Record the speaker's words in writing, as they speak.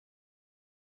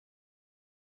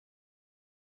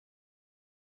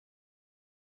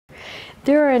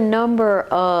There are a number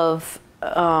of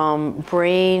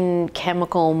brain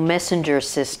chemical messenger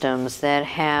systems that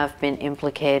have been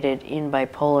implicated in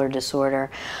bipolar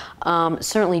disorder.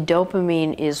 Certainly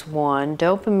dopamine is one.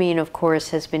 Dopamine, of course,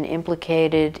 has been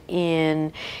implicated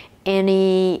in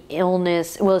any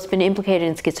illness. Well, it's been implicated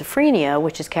in schizophrenia,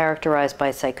 which is characterized by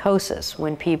psychosis,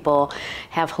 when people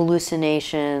have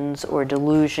hallucinations or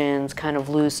delusions, kind of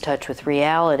lose touch with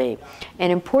reality.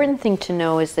 An important thing to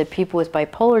know is that people with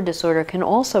bipolar disorder can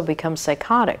also become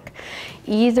psychotic,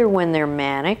 either when they're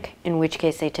manic, in which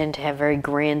case they tend to have very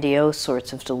grandiose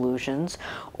sorts of delusions,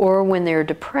 or when they're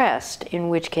depressed, in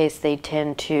which case they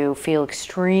tend to feel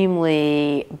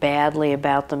extremely badly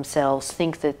about themselves,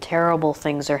 think that terrible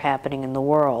things are happening in the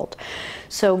world.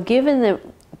 So given that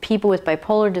people with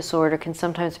bipolar disorder can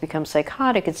sometimes become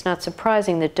psychotic, it's not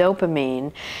surprising that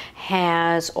dopamine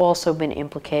has also been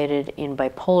implicated in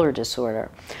bipolar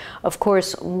disorder. Of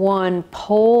course, one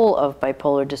pole of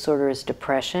bipolar disorder is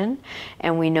depression,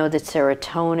 and we know that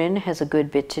serotonin has a good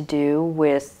bit to do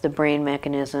with the brain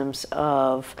mechanisms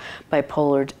of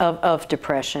of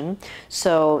depression.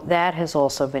 So that has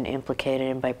also been implicated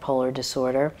in bipolar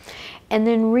disorder. And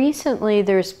then recently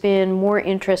there's been more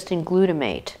interest in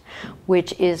glutamate,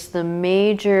 which is the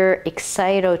major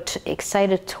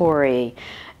excitatory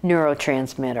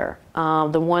neurotransmitter,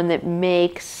 the one that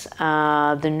makes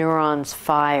the neurons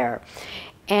fire.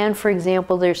 And for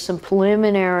example, there's some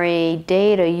preliminary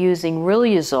data using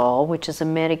riluzole, which is a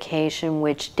medication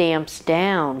which damps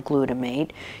down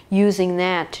glutamate, using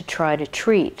that to try to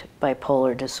treat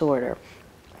bipolar disorder.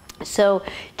 So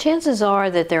chances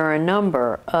are that there are a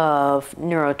number of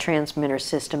neurotransmitter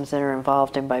systems that are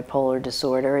involved in bipolar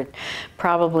disorder. It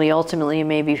probably ultimately it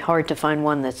may be hard to find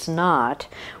one that's not,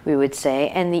 we would say,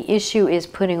 and the issue is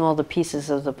putting all the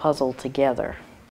pieces of the puzzle together.